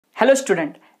Hello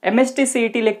student, MHT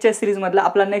CET lecture series मधला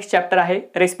आपला next chapter आहे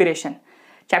रेस्पिरेशन.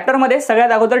 चॅप्टर मध्ये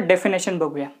सगळ्यात अगोदर डेफिनेशन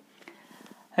बघूया.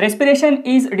 Respiration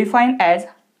is defined as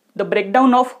the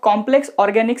breakdown of complex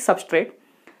organic substrate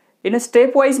in a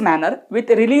stepwise manner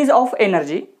with release of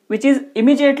energy which is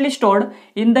immediately stored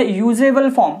in the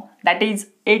usable form, that is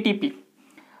ATP.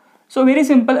 So very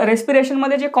simple, respiration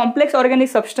मध्ये जे complex organic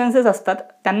substances असतात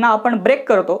त्यांना आपण break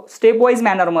करतो stepwise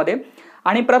manner मध्ये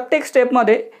आणि प्रत्येक step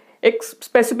मध्ये एक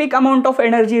specific amount of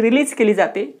energy release केली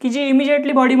जाते की जी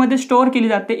इमिजिएटली बॉडीमध्ये स्टोअर केली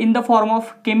जाते in the form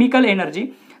of chemical energy,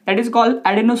 that is called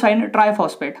ॲडेनोसाइन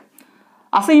triphosphate.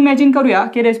 असं इमॅजिन करूया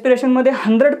की रेस्पिरेशनमध्ये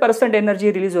 100%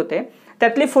 एनर्जी रिलीज होते,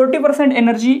 त्यातली 40%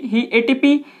 एनर्जी ही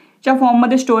ATPच्या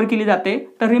फॉर्ममध्ये स्टोअर केली जाते,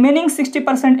 तर रिमेनिंग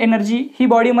 60% एनर्जी ही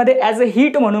बॉडीमध्ये ॲज अ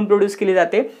हीट म्हणून प्रोड्यूस केली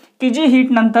जाते की जी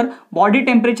हीट नंतर बॉडी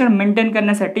टेम्परेचर मेंटेन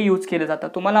करण्यासाठी यूज केलं जातं.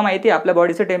 तुम्हाला माहिती आहे आपल्या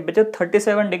बॉडीचं टेम्परेचर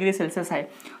 37 डिग्री सेल्सिअस आहे.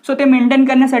 सो ते मेंटेन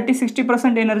करण्यासाठी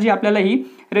 60% एनर्जी आपल्याला ही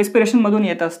रेस्पिरेशनमधून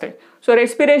येत असते. So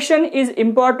respiration is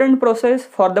important process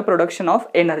for the production of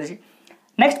energy.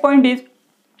 Next point is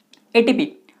ATP.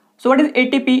 So what is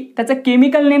ATP? त्याचं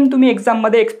केमिकल नेम तुम्ही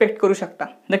एक्झाममध्ये एक्सपेक्ट करू शकता.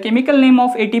 The chemical name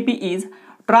of ATP is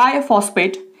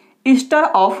triphosphate Easter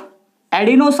of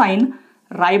ॲडेनोसाइन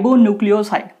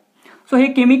रायबोन्यूक्लियोसाइड. So हे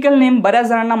chemical name बऱ्याच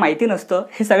जणांना माहिती नसतं,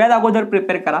 हे सगळ्यात अगोदर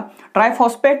प्रिपेअर करा.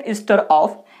 Triphosphate Easter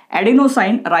of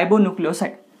ॲडेनोसाइन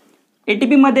रायबोन्यूक्लियोसाइड.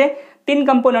 ATP मध्ये 3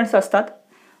 कंपोनंट्स असतात.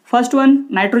 First one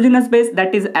nitrogenous base,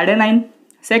 that is ॲडेनाइन.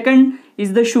 Second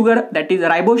is the sugar, that is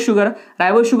रायबोस sugar.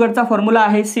 रायबोस शुगरचा फॉर्म्युला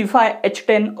आहे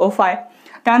C5H10O5.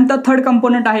 त्यानंतर थर्ड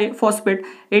कंपोनंट आहे फॉस्फेट.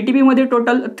 ATP मध्ये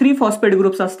टोटल 3 फॉस्फेट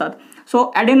ग्रुप्स असतात.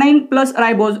 So ॲडेनाइन plus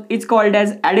रायबोज is called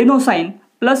as ॲडेनोसाइन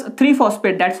plus 3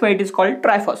 phosphate, that's why it is called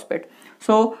triphosphate.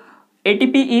 So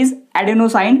ATP is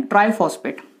ॲडेनोसाइन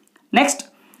triphosphate. Next,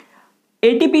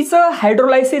 ATPचं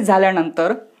hydrolysis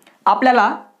झाल्यानंतर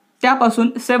आपल्याला त्यापासून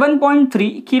 7.3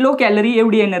 kilo calorie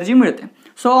एवढी एनर्जी मिळते.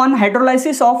 So on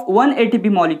hydrolysis of 1 ATP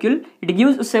molecule it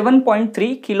gives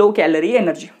 7.3 kilo calorie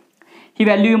energy. He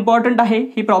value important आहे,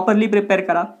 ही properly prepare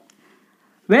करा.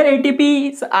 Wear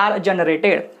ATPs R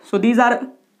generated, so these R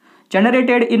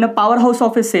generated in a power house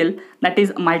of A sale, that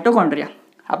is mitochondria.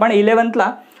 आपण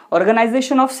 11thला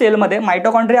organisation of सेलमध्ये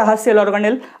mitochondria हा sale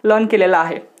organelle learn केलेला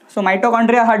आहे. So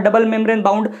mitochondria हा double membrane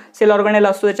bound sale organelle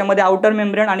असतो. त्याच्यामध्ये outer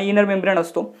membrane आणि inner membrane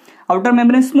असतो. आउटर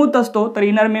मेम्ब्रेन स्मूथ असतो तर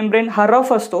इनर मेम्ब्रेन हा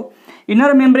रफ असतो.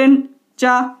 इनर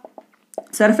मेम्ब्रेनच्या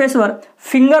सरफेसवर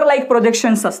फिंगर लाईक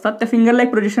प्रोजेक्शन्स असतात. त्या फिंगर लाईक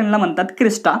प्रोजेक्शनला म्हणतात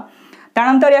क्रिस्टा.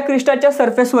 त्यानंतर या क्रिस्टाच्या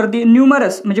सरफेसवरती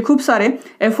न्यूमरस म्हणजे खूप सारे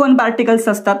F1 पार्टिकल्स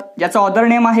असतात, ज्याचा ऑदर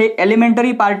नेम आहे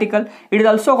elementary particle. It is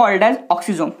also called as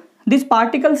ऑक्सिझोम. These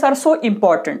particles are so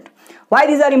important. Why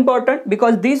these are important?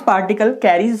 Because these particle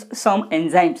carries some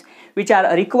enzymes which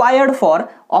are required for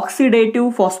oxidative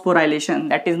phosphorylation.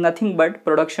 That is nothing but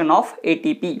production of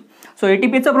ATP. So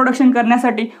ATPचं production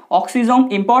करण्यासाठी ऑक्सिझोम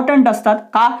important असतात.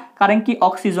 का? कारण की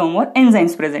ऑक्सिझोमवर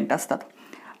enzymes present असतात.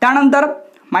 त्यानंतर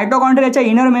मायटोकॉन्ड्रियाच्या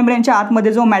inner मेम्ब्रेनच्या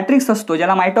आतमध्ये जो matrix असतो,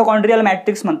 ज्याला मायटोकॉन्ड्रियल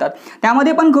मॅट्रिक्स म्हणतात,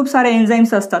 त्यामध्ये पण खूप सारे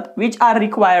एन्झाईम्स असतात which are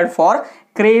required for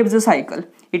Krebs cycle.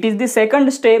 It is the second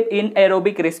step in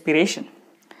aerobic respiration.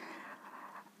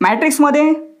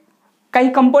 मॅट्रिक्समध्ये काही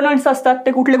कंपोनंट्स असतात,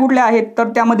 ते कुठले कुठले आहेत तर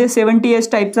त्यामध्ये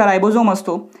 70S टाईपचा रायबोझोम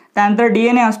असतो, त्यानंतर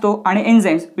DNA असतो आणि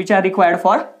enzymes which are required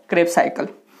for Krebs cycle.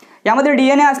 यामध्ये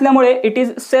DNA असल्यामुळे it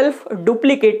is self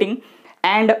डुप्लिकेटिंग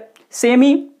and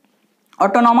semi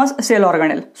autonomous sale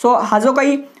organelle. So हा जो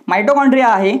काही मायटोकॉन्ड्रिया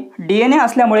आहे, DNA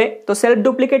असल्यामुळे तो सेल्फ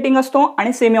डुप्लिकेटिंग असतो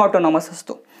आणि सेमी ऑटोनॉमस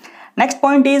असतो. Next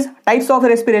point is types of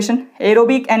respiration,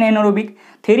 aerobic and anaerobic.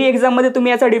 Theory एक्झाममध्ये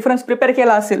तुम्ही याचा डिफरन्स प्रिपेअर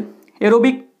केला असेल.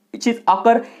 Aerobic which is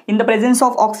occur in the presence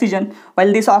of oxygen,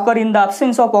 while this occur in the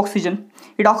absence of oxygen.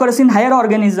 It occurs in higher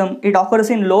organism, it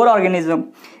occurs in lower organism.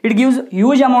 It gives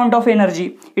huge amount of energy,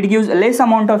 it gives less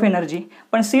amount of energy.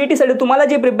 पण CET साठी तुम्हाला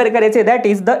जे prepare करायचे that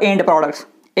is the end products.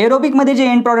 Aerobic मध्ये जे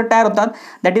end product तयार होतात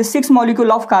that is 6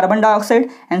 molecule of carbon dioxide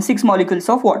and 6 molecules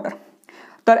of water.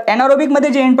 तर एनारोबिक मध्ये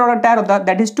जे एंड प्रॉडक्ट तयार होतात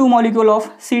that is 2 molecule of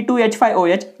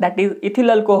C2H5OH, that is ethyl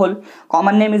alcohol,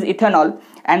 common name is ethanol,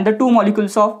 and the 2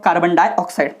 molecules of carbon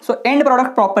dioxide. So end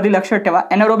product properly लक्षात ठेवा.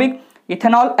 Anaerobic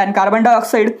ethanol and carbon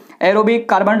dioxide, aerobic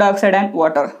carbon dioxide and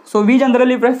water. So we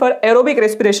generally prefer aerobic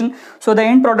respiration. So the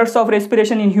end products of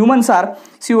respiration in humans are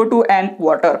CO2 and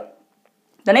water.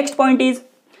 The next point is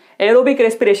aerobic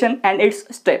respiration and its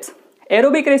steps.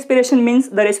 Aerobic respiration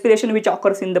means the respiration which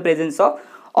occurs in the presence of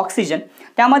oxygen.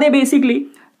 त्यामध्ये basically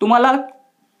तुम्हाला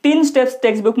 3 steps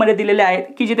टेक्स्टबुकमध्ये दिलेले आहेत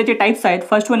की जे त्याचे types आहेत.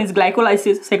 First one is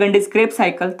glycolysis, second is Krebs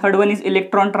cycle, third one is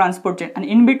electron transport chain आणि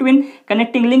in between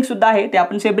connecting link सुद्धा आहे, ते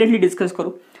आपण सेपरेटली डिस्कस करू.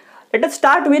 Let us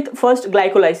start with first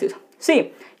glycolysis. C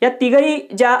या तिघही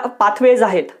ज्या पाथवेज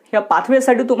आहेत या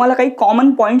पाथवेसाठी तुम्हाला काही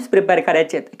कॉमन पॉईंट्स प्रिपेअर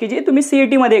करायचे आहेत की जे तुम्ही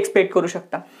CET मध्ये एक्सपेक्ट करू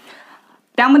शकता.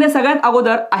 त्यामध्ये सगळ्यात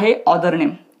अगोदर आहे ऑदर नेम.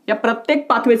 या प्रत्येक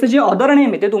पाथवेचं जे ऑदर नेम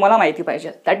आहे ते तुम्हाला माहिती पाहिजे.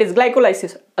 That is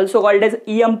glycolysis, also called age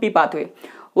EMP pathway.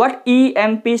 What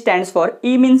EMP stands for?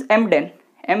 E means Embden,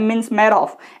 M means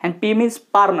मॅरॉफ and P means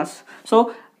Parnas. So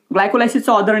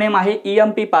ग्लायकोलायसिसचं other name आहे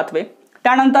EMP पाथवे.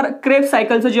 त्यानंतर क्रेब्स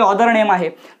सायकलचं जे ऑदर नेम आहे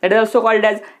that is also called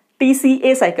age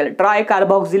TCA cycle, try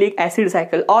carboxylic acid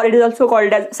cycle, or it is also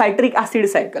called as citric acid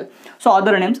cycle. So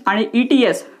other names. आणि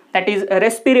ETS, that is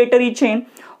respiratory chain,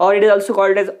 or it is also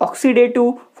called as oxidative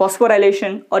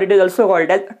phosphorylation, or it is also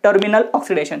called as terminal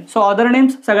oxidation. So other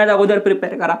names सगळ्यात अगोदर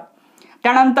prepare करा.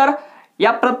 त्यानंतर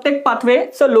या प्रत्येक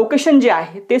पाथवेचं location जे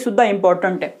आहे ते सुद्धा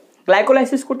इम्पॉर्टंट आहे.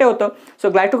 ग्लायकोलायसिस कुठे होतं? सो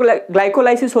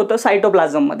ग्लायकोलायसिस होतं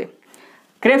सायटोप्लाझममध्ये.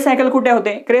 क्रेब्स सायकल कुठे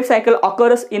होते? Krebs cycle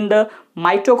occurs in the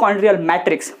mitochondrial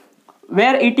matrix.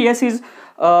 Where ETS is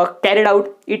carried out?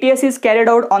 ETS is carried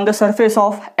out on the surface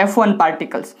of F1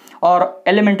 particles or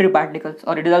elementary particles,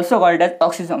 or it is also called as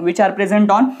oxygen, which are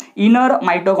present on inner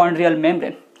mitochondrial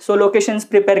membrane. So locations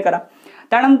prepare करा.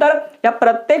 त्यानंतर या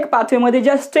प्रत्येक पाथवेमध्ये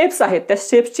ज्या steps आहेत त्या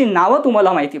स्टेप्सची नावं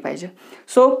तुम्हाला माहिती पाहिजे.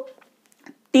 सो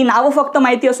ती नावं फक्त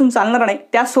माहिती असून चालणार नाही,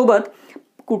 त्यासोबत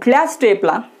कुठल्या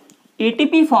स्टेपला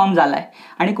ATP फॉर्म झालाय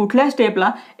आणि कुठल्या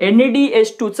स्टेपला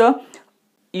NADH2चं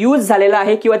यूज झालेला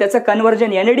आहे किंवा त्याचं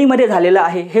कन्व्हर्जन NAD मध्ये झालेलं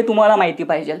आहे हे तुम्हाला माहिती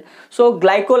पाहिजे. सो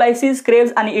ग्लायकोलायसिस,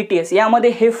 क्रेब्स आणि ETS यामध्ये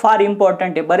हे फार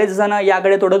इम्पॉर्टंट आहे. बरेच जण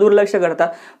याकडे थोडं दुर्लक्ष करतात,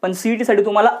 पण CET साठी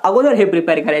तुम्हाला अगोदर हे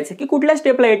प्रिपेअर करायचं की कुठल्या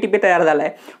स्टेपला ATP तयार झालाय,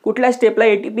 कुठल्या स्टेपला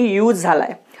ATP यूज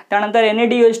झालाय. त्यानंतर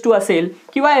NADH2 असेल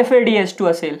किंवा FADH2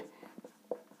 असेल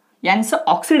यांचं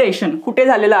ऑक्सिडेशन कुठे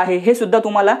झालेलं आहे हे सुद्धा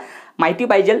तुम्हाला माहिती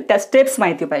पाहिजे, त्या स्टेप्स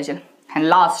माहिती पाहिजे. And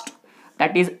last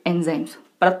that is enzymes.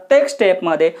 प्रत्येक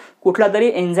स्टेपमध्ये कुठला तरी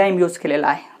एन्झाईम यूज केलेला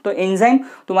आहे, तो एन्झाईम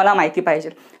तुम्हाला माहिती पाहिजे.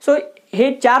 सो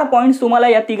हे 4 पॉईंट्स तुम्हाला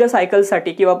या तिघ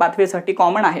सायकलसाठी किंवा पाथवेसाठी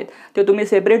कॉमन आहेत, ते तुम्ही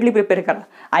सेपरेटली प्रिपेअर करा.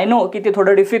 आय नो की ते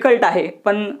थोडं डिफिकल्ट आहे,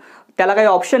 पण त्याला काही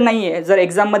ऑप्शन नाही आहे. जर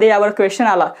एक्झाममध्ये यावर क्वेश्चन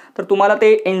आला तर तुम्हाला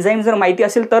ते एन्झाईम जर माहिती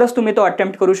असेल तरच तुम्ही तो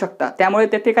अटेम्प्ट करू शकता. त्यामुळे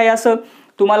तेथे काही असं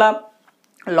तुम्हाला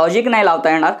लॉजिक नाही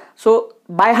लावता येणार. सो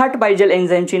बाय हार्ट पाहिजे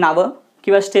एन्झाईमची नावं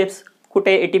किंवा स्टेप्स,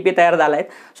 कुठे ATP तयार झाला आहे.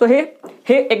 सो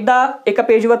हे एकदा एका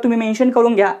पेजवर तुम्ही मेन्शन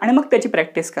करून घ्या आणि मग त्याची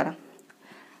प्रॅक्टिस करा.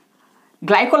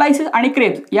 ग्लायकोलायसिस आणि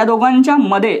क्रेब्स या दोघांच्या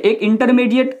मध्ये एक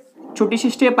इंटरमिडिएट छोटीशी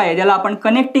स्टेप आहे ज्याला आपण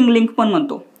कनेक्टिंग लिंक पण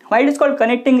म्हणतो. Why it is called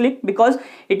connecting link? Because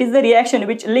it is the reaction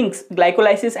which links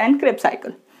glycolysis and Krebs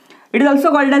cycle. It is also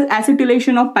called age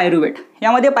ॲसिटिलेशन of pyruvate.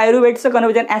 यामध्ये पायरुवेटचं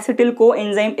कन्व्हर्जन ॲसिटिल को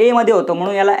एन्झाईम A मध्ये होतं,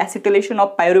 म्हणून याला ॲसिटिलेशन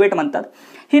ऑफ पायरुवेट म्हणतात.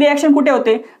 ही reaction कुठे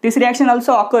होते? दिस reaction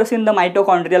also occurs in the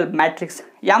mitochondrial matrix.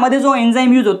 यामध्ये जो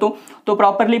एन्झाईम यूज होतो तो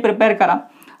प्रॉपरली प्रिपेअर करा.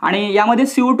 आणि यामध्ये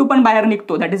CO2 पण बाहेर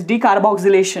निघतो, दॅट इज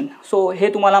डिकार्बॉक्सिलेशन. सो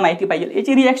हे तुम्हाला माहिती पाहिजे,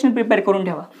 याची रिॲक्शन प्रिपेअर करून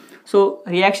ठेवा. सो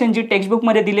रिॲक्शन जी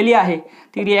टेक्स्टबुकमध्ये दिलेली आहे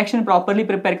ती रिॲक्शन प्रॉपरली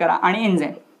प्रिपेअर करा आणि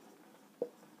एन्झाईम.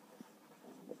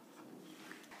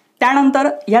 त्यानंतर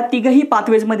या तिघही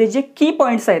पाथवेजमध्ये जे की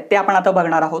पॉईंट्स आहेत ते आपण आता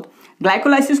बघणार आहोत.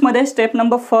 ग्लायकोलायसिसमध्ये स्टेप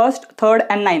नंबर 1, 3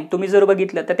 and 9 तुम्ही जर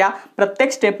बघितलं तर त्या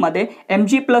प्रत्येक स्टेपमध्ये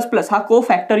Mg++ हा को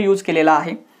फॅक्टर यूज केलेला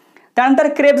आहे. त्यानंतर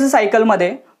क्रेब्स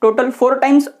सायकलमध्ये टोटल 4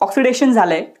 टाइम्स ऑक्सिडेशन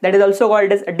झालंय, that is also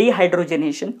called age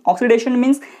dehydrogenation. Oxidation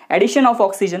means addition of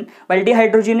oxygen, while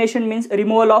dehydrogenation means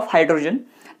removal of hydrogen.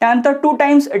 त्यानंतर 2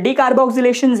 टाइम्स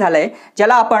डिकार्बॉक्सिलेशन झालंय,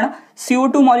 ज्याला आपण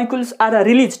CO2 मॉलिक्युल्स आर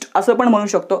रिलीज्ड असं पण म्हणू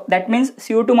शकतो. दॅट मीन्स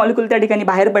CO2 मॉलिक्युल त्या ठिकाणी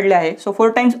बाहेर पडले आहे. So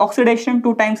 4 times oxidation,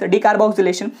 2 times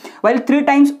डिकार्बॉक्सिलेशन, while 3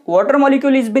 times water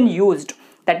molecule is bin used,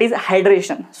 that is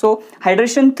hydration. So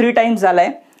hydration 3 times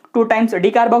झालंय, 2 टाइम्स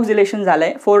डिकार्बॉक्सिलेशन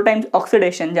झालंय, 4 टाइम्स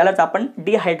ऑक्सिडेशन ज्यालाच आपण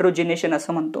डिहायड्रोजिनेशन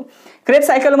असं म्हणतो. क्रेब्स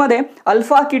सायकलमध्ये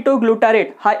अल्फा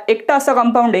कीटोग्लुटारेट हा एकटा असा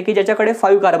कंपाऊंड आहे की ज्याच्याकडे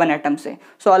 5 कार्बन ॲटम्स आहे.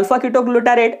 So alpha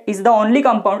कीटोग्लुटारेट is the only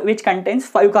compound which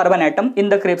contains 5 carbon item in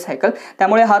the Krebs cycle.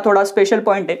 त्यामुळे हा थोडा स्पेशल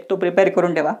पॉईंट आहे, तो प्रिपेअर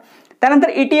करून ठेवा.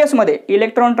 त्यानंतर ETS मध्ये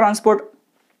इलेक्ट्रॉन ट्रान्सपोर्ट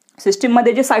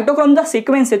सिस्टीममध्ये जे सायटोक्रोमचा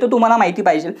सिक्वेन्स आहे तो तुम्हाला माहिती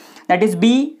पाहिजे. That is B,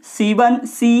 C1,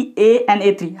 C, A and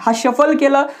A3.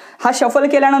 हा शफल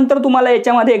केल्यानंतर तुम्हाला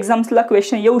याच्यामध्ये एक्झाम्सला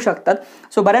क्वेश्चन येऊ शकतात.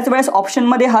 सो बऱ्याच वेळेस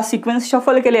ऑप्शनमध्ये हा सिक्वेन्स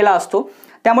शफल केलेला असतो,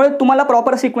 त्यामुळे तुम्हाला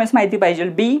प्रॉपर सिक्वेन्स माहिती पाहिजे.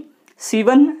 B,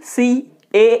 C1, C,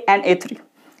 A and A3.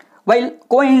 While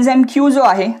को एन्झाईम Q जो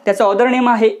आहे त्याचा ऑदर नेम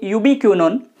आहे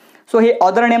युबिक्युनोन. सो हे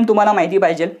ऑदर नेम तुम्हाला माहिती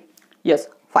पाहिजे. येस.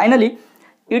 फायनली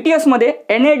ETS मध्ये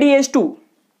NADH2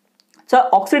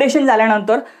 ऑक्सिडेशन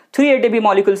झाल्यानंतर 3 ATP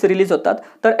मॉलिक्युल्स रिलीज होतात,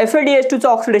 तर FADH2चं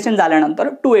ऑक्सिडेशन झाल्यानंतर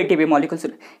 2 ATP मॉलिक्युल्स.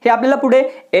 हे आपल्याला पुढे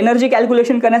एनर्जी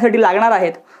कॅल्क्युलेशन करण्यासाठी लागणार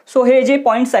आहेत. सो हे जे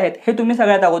पॉईंट्स आहेत हे तुम्ही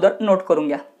सगळ्यात अगोदर नोट करून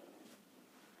घ्या.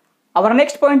 आवर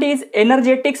नेक्स्ट पॉईंट इज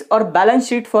एनर्जेटिक्स और balance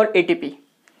sheet for ATP.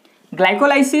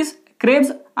 Glycolysis,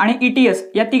 Krebs आणि ETS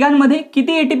या तिघांमध्ये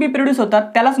किती ATP प्रोड्यूस होतात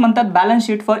त्यालाच म्हणतात balance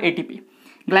sheet for ATP.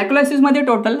 ग्लायकोलायसिसमध्ये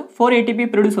total 4 ATP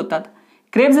produce होतात.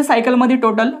 क्रेब्स सायकलमध्ये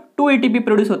टोटल 2 ATP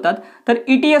प्रोड्यूस होतात. तर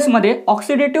ETS मध्ये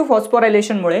ऑक्सिडेटिव्ह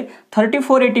फॉस्फोरायलेशनमुळे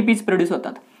 34 ATPs प्रोड्यूस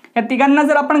होतात. या तिघांना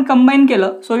जर आपण कंबाईन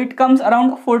केलं so it comes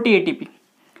around 40 ATP.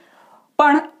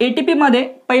 पण ATP मध्ये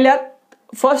पहिल्या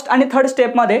फर्स्ट आणि थर्ड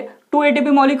स्टेपमध्ये 2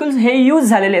 ATP मॉलिक्युल्स हे यूज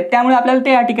झालेले आहेत, त्यामुळे आपल्याला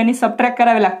ते या ठिकाणी सबट्रॅक्ट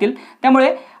करावे लागतील.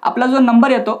 त्यामुळे आपला जो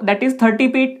नंबर येतो that is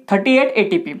 38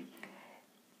 ATP.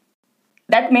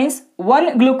 That means 1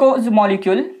 glucose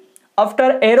molecule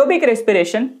after aerobic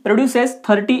respiration produces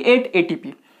 38 ATP.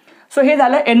 So हे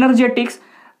झालं एनर्जेटिक्स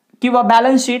किंवा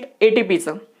बॅलन्स शीट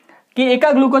ATPचं, की एका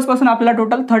ग्लुकोजपासून आपल्याला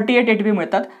टोटल 38 ATP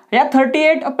मिळतात. या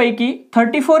 38 पैकी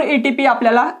 34 ATP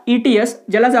आपल्याला ETS,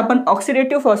 ज्यालाच आपण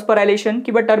ऑक्सिडेटिव्ह फॉस्फोरायलेशन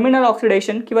किंवा टर्मिनल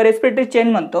ऑक्सिडेशन किंवा रेस्पिरेटरी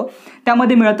चेन म्हणतो,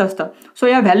 त्यामध्ये मिळत असतं. सो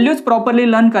या व्हॅल्यूज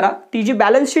प्रॉपरली लर्न करा. ती जी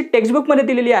बॅलन्स शीट टेक्स्टबुकमध्ये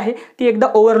दिलेली आहे ती एकदा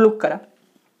ओव्हरलुक करा.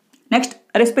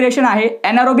 नेक्स्ट रेस्पिरेशन आहे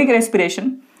एनारोबिक रेस्पिरेशन.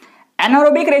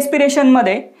 एनारोबिक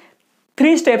रेस्पिरेशनमध्ये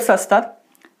 3 स्टेप्स असतात.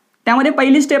 त्यामध्ये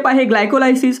पहिली स्टेप आहे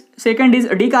glycolysis, second is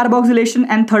डिकार्बॉक्सिलेशन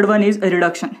and third one is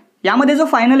reduction. यामध्ये जो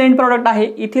फायनल एंड प्रॉडक्ट आहे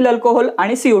इथिल अल्कोहोल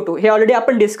आणि CO2 हे ऑलरेडी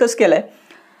आपण डिस्कस केलंय.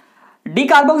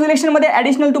 डिकार्बॉक्सिलेशनमध्ये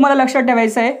ॲडिशनल तुम्हाला लक्षात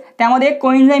ठेवायचं आहे, त्यामध्ये एक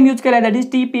कोएन्झाइम यूज केला आहे that is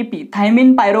TPP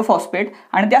thiamine pyrophosphate,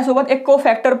 आणि त्यासोबत एक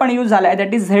कोफॅक्टर पण यूज झाला आहे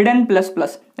that is Zn++,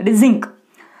 that is zinc.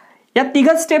 या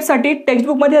तिघच स्टेपसाठी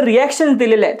टेक्स्टबुकमध्ये रिॲक्शन्स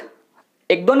दिलेले आहेत.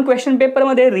 1-2 क्वेश्चन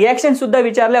पेपरमध्ये रिॲक्शन सुद्धा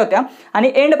विचारल्या होत्या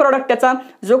आणि एंड प्रॉडक्ट त्याचा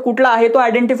जो कुठला आहे तो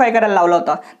आयडेंटिफाय करायला लावला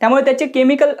होता. त्यामुळे त्याचे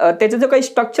त्याचा जो काही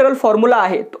स्ट्रक्चरल फॉर्म्युला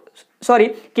आहे,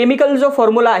 केमिकल जो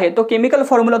फॉर्म्युला आहे तो केमिकल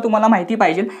फॉर्म्युला तुम्हाला माहिती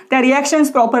पाहिजे. त्या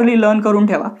रिॲक्शन्स प्रॉपरली लर्न करून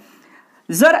ठेवा.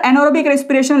 जर anaerobic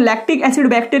respiration lactic acid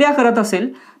bacteria करत असेल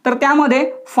तर त्यामध्ये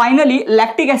फायनली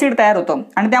लॅक्टिक ॲसिड तयार होतं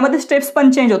आणि त्यामध्ये स्टेप्स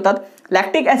पण चेंज होतात.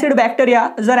 लॅक्टिक ॲसिड बॅक्टेरिया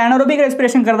जर एनारोबिक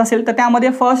रेस्पिरेशन करत असेल तर त्यामध्ये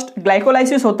फर्स्ट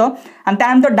ग्लायकोलायसिस होतं आणि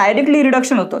त्यानंतर डायरेक्टली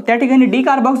रिडक्शन होतं. त्या ठिकाणी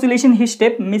डिकार्बॉक्सिलेशन ही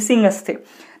स्टेप मिसिंग असते.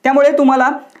 त्यामुळे तुम्हाला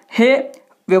हे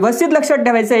व्यवस्थित लक्षात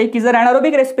ठेवायचं आहे की जर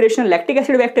एनारोबिक रेस्पिरेशन लॅक्टिक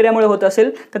ॲसिड बॅक्टेरियामुळे होत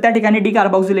असेल तर त्या ठिकाणी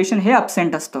डिकार्बॉक्सिलेशन हे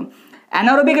अब्सेंट असतं.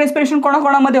 एनारोबिक रेस्पिरेशन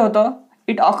कोणाकोणामध्ये होतं?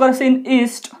 It occurs in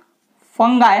east,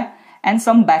 फंगाय and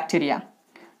some bacteria.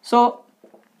 So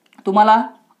तुम्हाला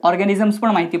ऑर्गॅनिझम्स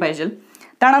पण माहिती पाहिजे.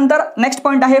 त्यानंतर नेक्स्ट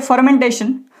पॉईंट आहे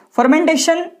fermentation.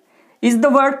 Fermentation is the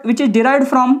word which is derived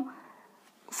from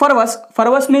फर्वस.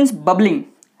 फर्वस means bubbling.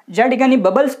 ज्या ठिकाणी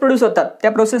बबल्स प्रोड्यूस होतात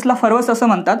त्या प्रोसेसला फर्वस असं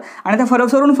म्हणतात आणि त्या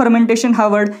फर्वसवरून फर्मेंटेशन हा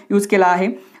वर्ड यूज केला आहे.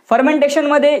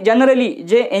 फर्मेंटेशनमध्ये जनरली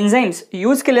जे एन्झाईम्स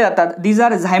यूज केले जातात these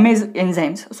R झायमेज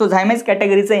enzymes. So झायमेज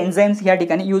कॅटेगरीचे enzymes या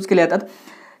ठिकाणी यूज केले जातात.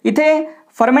 इथे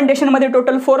फर्मेंटेशनमध्ये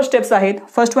टोटल 4 स्टेप्स आहेत.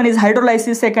 First one is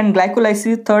hydrolysis, second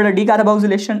glycolysis, third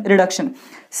डिकार्बॉक्सिलेशन, reduction.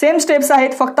 Same steps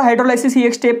आहेत, फक्त हायड्रोलायसिस ही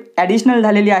एक स्टेप ॲडिशनल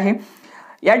झालेली आहे.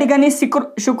 या ठिकाणी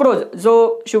शुक्रोज जो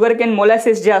शुगर केन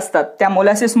मोलॅसिस जे असतात त्या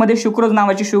मोलॅसिसमध्ये शुक्रोज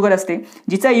नावाची शुगर असते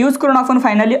जिचा यूज करून आपण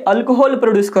फायनली अल्कोहोल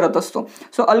प्रोड्यूस करत असतो.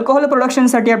 सो अल्कोहोल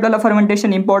प्रोडक्शनसाठी आपल्याला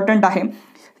फर्मेंटेशन इम्पॉर्टंट आहे.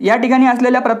 या ठिकाणी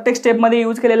असलेल्या प्रत्येक स्टेपमध्ये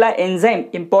यूज केलेला एन्झाईम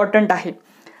इम्पॉर्टंट आहे.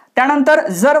 त्यानंतर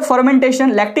जर फर्मेंटेशन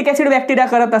लॅक्टिक ॲसिड बॅक्टेरिया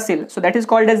करत असेल so that is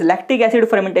called age lactic acid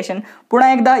fermentation.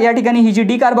 पुन्हा एकदा या ठिकाणी ही जी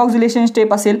डिकार्बॉक्सिलेशन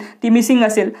स्टेप असेल ती मिसिंग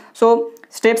असेल. सो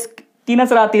स्टेप्स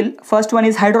 3च राहतील. First one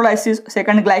is hydrolysis,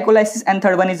 second glycolysis and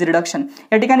third one is reduction.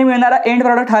 या ठिकाणी मिळणारा एंड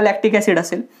प्रॉडक्ट हा लॅक्टिक ॲसिड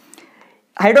असेल.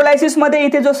 हायड्रोलायसिसमध्ये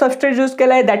इथे जो सबस्ट्रेट यूज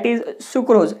केला आहे that is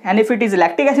sucrose and if it is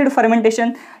lactic acid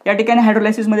fermentation या ठिकाणी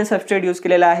हायड्रोलायसिसमध्ये सबस्ट्रेट यूज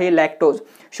केलेला आहे लॅक्टोज.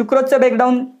 शुक्रोजचं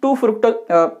ब्रेकडाऊन 2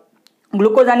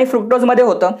 ग्लुकोज आणि फ्रुक्टोजमध्ये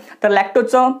होतं तर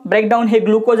लॅक्टोजचं ब्रेकडाऊन हे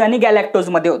ग्लुकोज आणि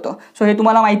गॅलॅक्टोजमध्ये होतं. सो हे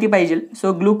तुम्हाला माहिती पाहिजे.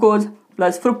 So glucose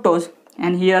plus fructose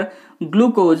and here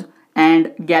glucose and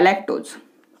गॅलॅक्टोज.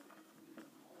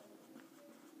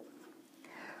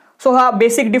 So हा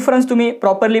बेसिक डिफरन्स तुम्ही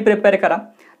प्रॉपरली प्रिपेअर करा.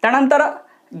 त्यानंतर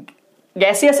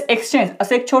गॅसियस एक्सचेंज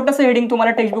असं एक छोटंसं हेडिंग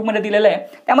तुम्हाला टेक्स्टबुकमध्ये दिलेलं आहे.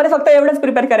 त्यामध्ये फक्त एवढंच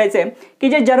प्रिपेअर करायचं आहे की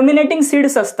जे जर्मिनेटिंग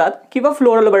सीड्स असतात किंवा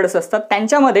फ्लोरल बर्ड्स असतात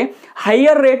त्यांच्यामध्ये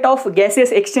higher rate of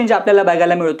gaseous exchange आपल्याला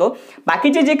बघायला मिळतो.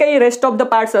 बाकीचे जे काही रेस्ट ऑफ द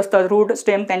पार्ट्स असतात रूट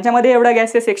स्टेम त्यांच्यामध्ये एवढा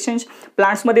गॅसियस एक्सचेंज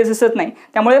प्लांट्समध्ये दिसत नाही.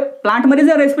 त्यामुळे प्लांटमध्ये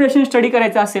जर रेस्पिरेशन स्टडी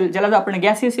करायचं असेल ज्याला आपण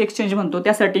गॅसियस एक्सचेंज म्हणतो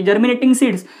त्यासाठी जर्मिनेटिंग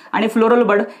सीड्स आणि फ्लोरल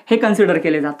बर्ड हे कन्सिडर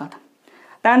केले जातात.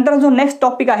 त्यानंतर जो नेक्स्ट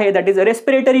टॉपिक आहे that is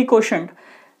respiratory quotient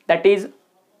that is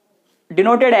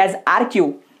denoted as RQ.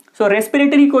 So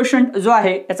respiratory quotient जो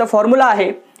आहे याचा फॉर्म्युला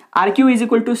आहे RQ is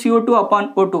equal to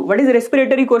CO2/O2. What is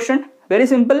respiratory quotient? Very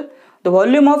simple. The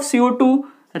volume of CO2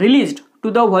 released to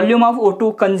the volume of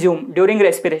O2 consume during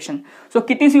respiration. So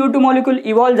किती CO2 molecule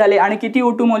evolve झाले आणि किती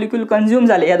O2 molecule consume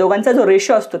झाले या दोघांचा जो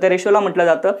ratio असतो त्या रेशोला म्हटलं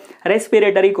जातं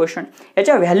रेस्पिरेटरी कोशंट.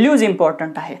 याच्या व्हॅल्यूज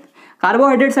इम्पॉर्टंट आहेत.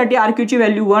 कार्बोहायड्रेटसाठी RQ ची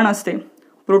व्हॅल्यू 1 असते,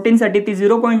 प्रोटीनसाठी ती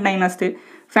 0.9 असते,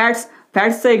 फॅट्स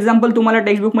फॅट्सचं एक्झाम्पल तुम्हाला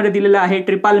टेक्स्टबुकमध्ये दिलेलं आहे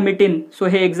ट्रिपालमिटिन. सो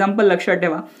हे एक्झाम्पल लक्षात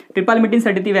ठेवा.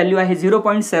 ट्रिपालमिटिनसाठी ती व्हॅल्यू आहे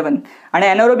 0.7. आणि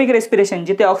ॲनारोबिक रेस्पिरेशन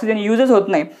जिथे ऑक्सिजन युजच होत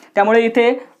नाही त्यामुळे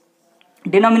इथे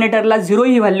डिनॉमिनेटरला 0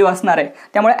 ही व्हॅल्यू असणार आहे.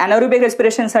 त्यामुळे ॲनारोबिक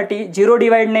रेस्पिरेशनसाठी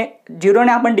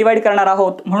 0ने आपण डिवाइड करणार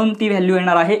आहोत म्हणून ती व्हॅल्यू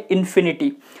येणार आहे infinity.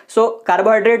 So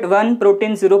carbohydrate 1,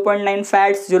 protein 0.9,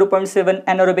 fats 0.7,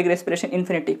 ॲनारोबिक respiration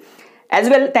infinity. As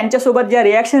वेल त्यांच्यासोबत ज्या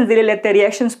रिॲक्शन्स दिलेल्या आहेत त्या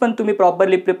रिॲक्शन्स पण तुम्ही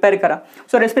प्रॉपरली प्रिपेअर करा.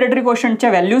 सो रेस्पिरेटरी क्वोशंटच्या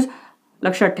व्हॅल्यूज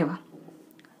लक्षात ठेवा.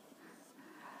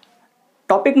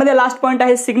 टॉपिकमध्ये लास्ट पॉईंट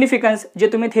आहे सिग्निफिकन्स, जे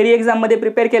तुम्ही थेरी एक्झाममध्ये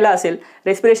प्रिपेअर केला असेल.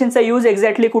 रेस्पिरेशनचा यूज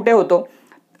एक्झॅक्टली कुठे होतो,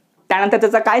 त्यानंतर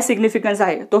त्याचा काय सिग्निफिकन्स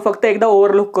आहे तो फक्त एकदा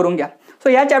ओव्हरलुक करून घ्या. सो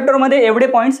या चॅप्टरमध्ये एवढे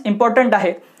पॉईंट्स इम्पॉर्टंट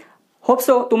आहेत. होप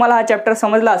सो तुम्हाला हा चॅप्टर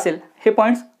समजला असेल. हे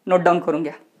पॉईंट्स नोट डाऊन करून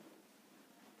घ्या.